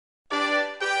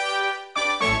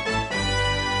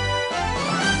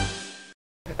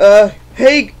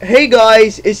Hey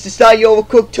guys, it's the Slightly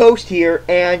Overcooked Toast here,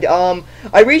 and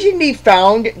I recently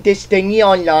found this thingy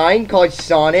online called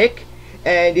Sonic,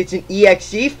 and it's an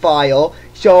exe file.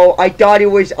 So I thought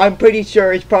I'm pretty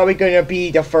sure it's probably gonna be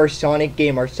the first Sonic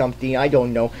game or something. I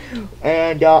don't know,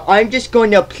 and I'm just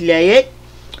gonna play it,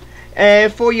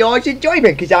 and for y'all's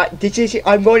enjoyment, because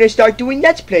I'm going to start doing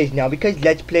Let's Plays now because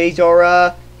Let's Plays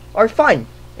are fun,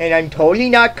 and I'm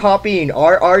totally not copying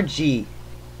RRG.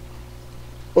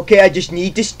 Okay, I just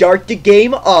need to start the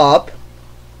game up.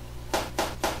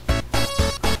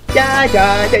 Da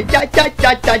da da da da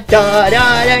da da da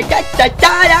da da da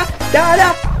da da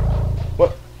da.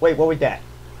 What? Wait, what was that?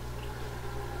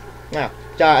 No.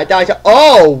 Da da da.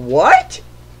 Oh, what?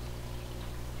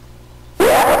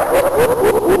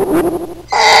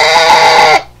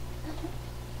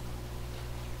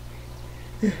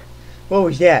 What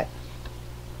was that?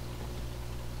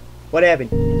 What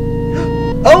happened?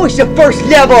 Oh, it's the first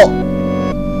level!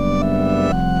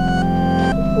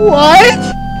 What?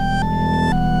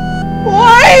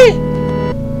 What?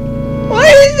 What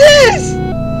is this?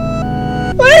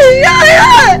 What is going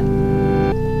on?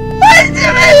 What is this?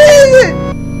 What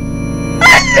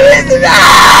is this?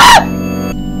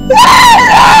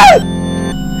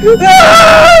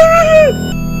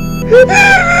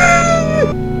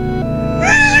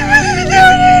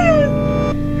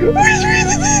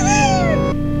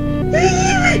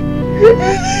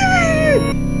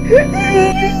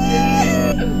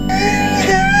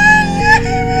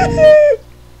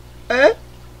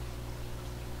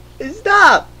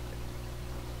 Stop!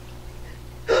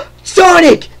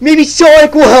 Sonic! Maybe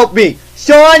Sonic will help me!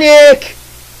 Sonic!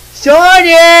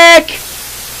 Sonic!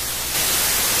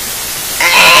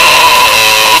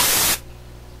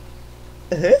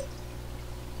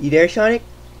 You there, Sonic?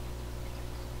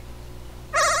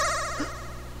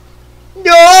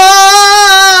 No!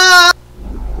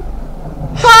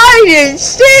 Hide and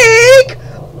seek!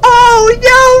 Oh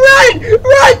no! Run!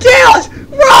 Run, Tails!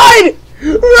 Run!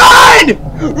 Run!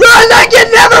 Run like you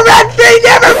never ran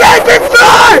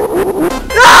before!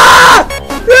 Ah!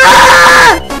 Ah!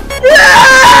 Ah!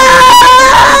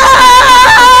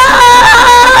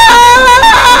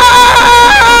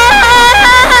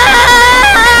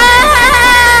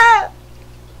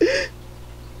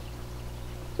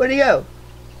 Where'd he go?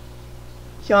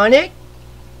 Sonic?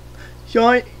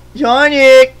 Sonic?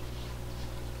 Sonic?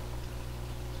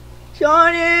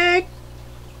 Sonic?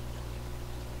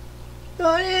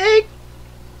 Sonic?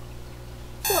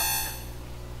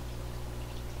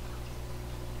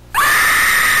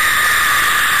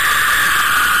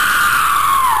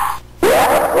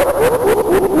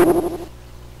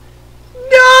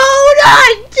 No,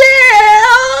 not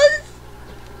Tails!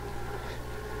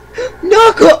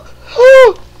 Knuckle!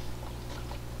 Oh!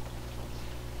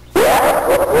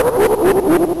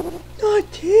 Not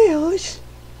Tails.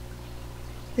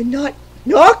 And not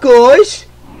Knuckles.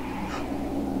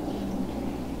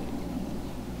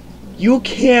 You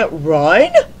can't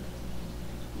run?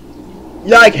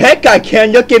 Like heck I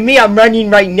can. Look at me, I'm running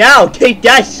right now. Take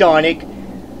that, Sonic.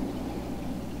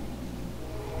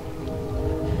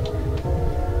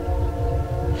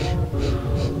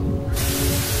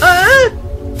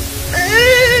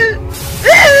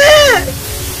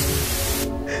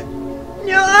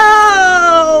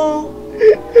 No!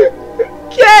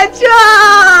 Catch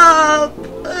up!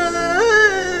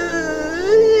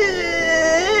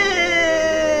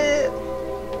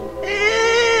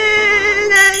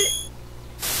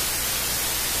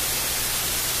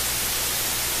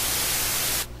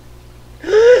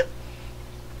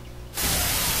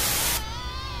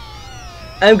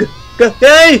 I'm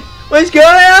hey! What's going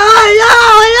on? No!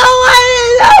 I don't want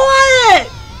it! I don't want it!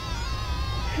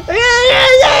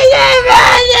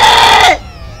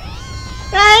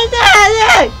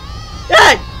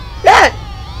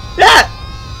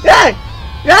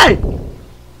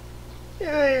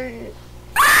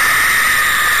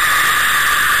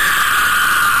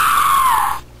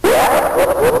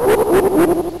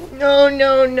 No,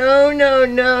 no, no, no,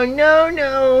 no, no,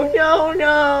 no, no,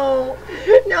 no.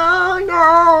 No,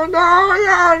 no, no,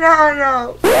 no, no,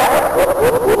 no.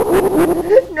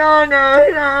 No, no,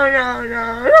 no, no, no,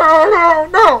 no,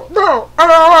 no, no, I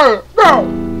don't want it, no.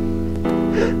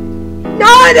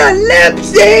 Not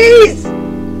ellipses!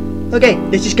 Okay,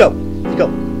 let's just go. Let's go.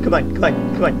 Come on, come on,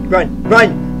 come on. Run,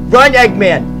 run, run,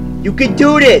 Eggman. You can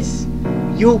do this.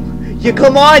 You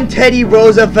come on, Teddy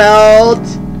Roosevelt.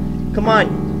 Come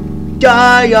on.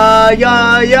 Yeah, yeah,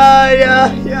 yeah, yeah,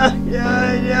 yeah, yeah,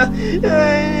 yeah, yeah, yeah,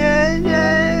 yeah,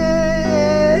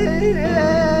 yeah,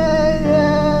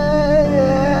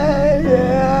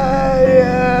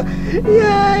 yeah,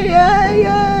 yeah, yeah,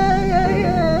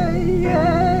 yeah,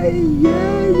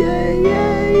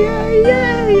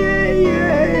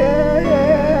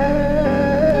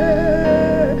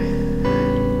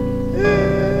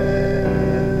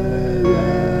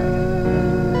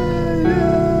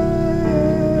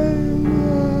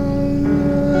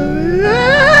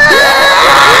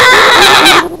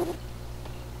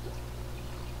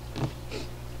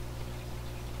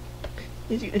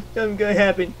 Something gonna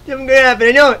happen. Something gonna happen.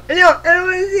 I know it. I know it. I don't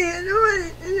want to see it. I don't want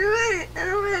it. I don't want it. I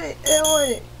don't want it. I don't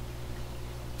want it.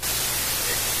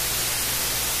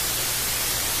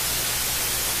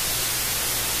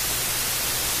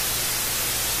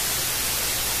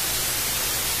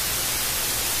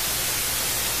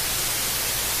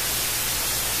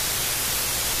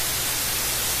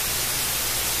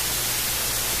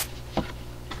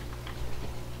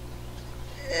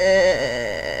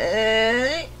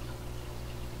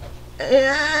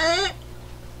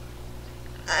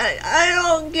 I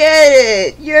don't get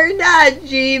it. You're not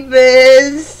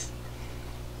Jeebus.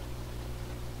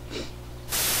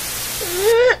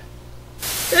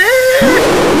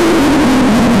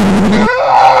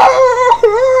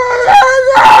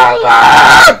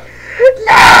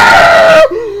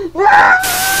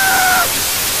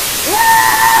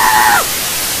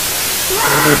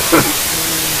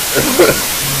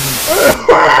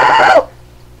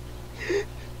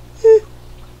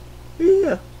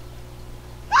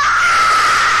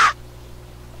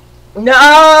 No,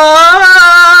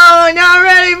 not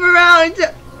ready for round two.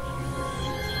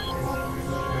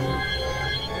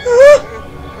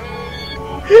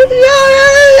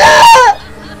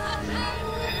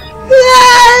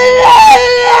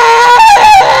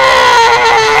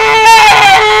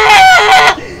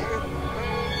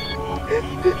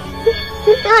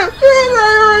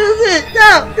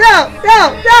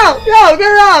 No,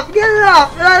 get it off, get it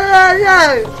off.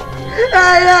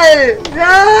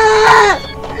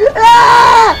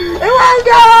 It won't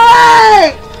go away!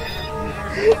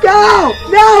 Go!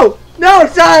 No! No,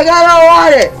 Sonic, I don't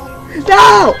want it!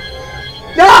 No!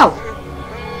 No!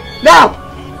 No!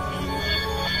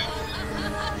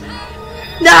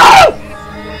 No!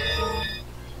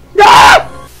 No!